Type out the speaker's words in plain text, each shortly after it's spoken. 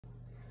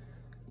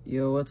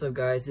Yo, what's up,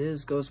 guys? It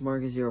is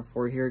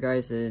GhostMarket04 here,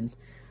 guys, and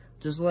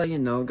just to let you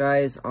know,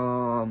 guys,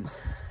 I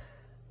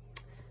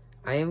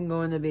am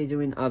going to be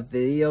doing a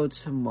video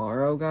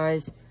tomorrow,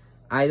 guys.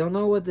 I don't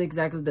know what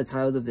exactly the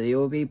title of the video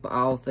will be, but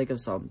I'll think of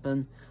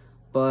something.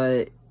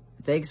 But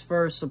thanks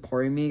for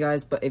supporting me,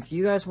 guys. But if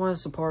you guys want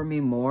to support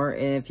me more,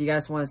 and if you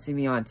guys want to see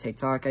me on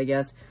TikTok, I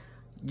guess,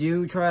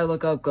 do try to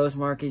look up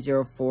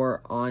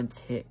GhostMarket04 on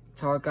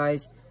TikTok,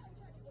 guys.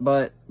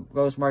 But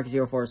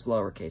GhostMarket04 is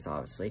lowercase,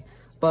 obviously.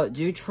 But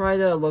do try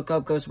to look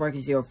up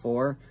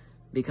GhostMarket04,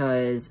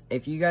 because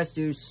if you guys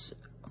do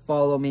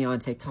follow me on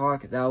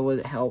TikTok, that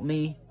would help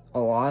me a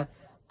lot.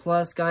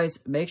 Plus, guys,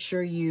 make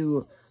sure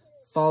you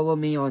follow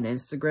me on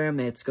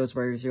Instagram. It's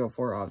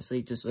GhostMarket04,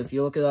 obviously. Just if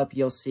you look it up,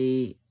 you'll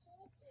see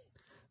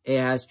it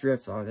has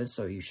drift on it,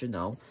 so you should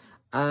know.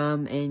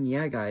 And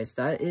yeah, guys,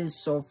 that is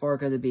so far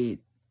going to be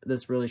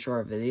this really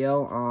short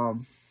video.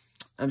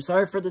 I'm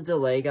sorry for the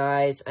delay,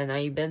 guys, and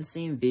I've been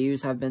seeing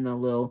views have been a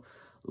little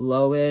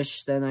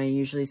lowish than I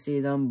usually see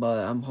them, but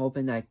I'm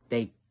hoping that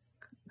they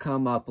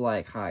come up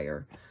like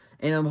higher.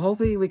 And I'm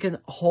hoping we can,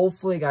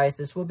 hopefully, guys,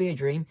 this will be a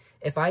dream.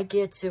 If I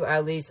get to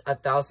at least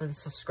 1,000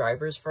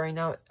 subscribers for right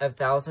now,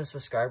 1,000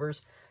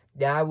 subscribers,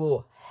 that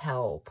will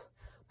help.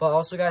 But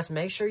also, guys,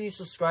 make sure you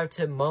subscribe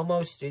to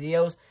Momo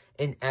Studios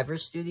and Ever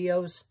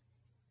Studios,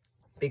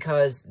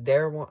 because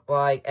they're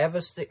like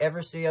Ever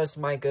Studios is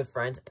my good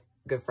friend.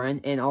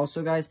 And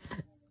also, guys,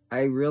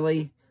 I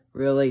really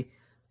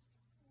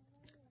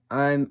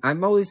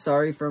I'm always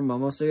sorry for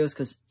Momo Studios,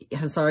 because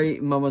I'm sorry,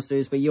 Momo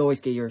Studios, but you always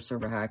get your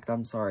server hacked.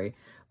 I'm sorry,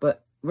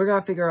 but we're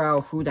gonna figure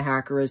out who the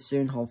hacker is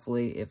soon,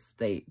 hopefully, if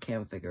they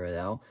can figure it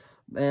out.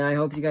 And I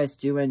hope you guys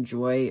do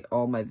enjoy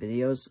all my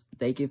videos.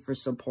 Thank you for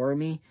supporting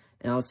me,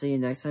 and I'll see you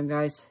next time,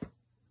 guys.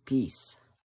 Peace.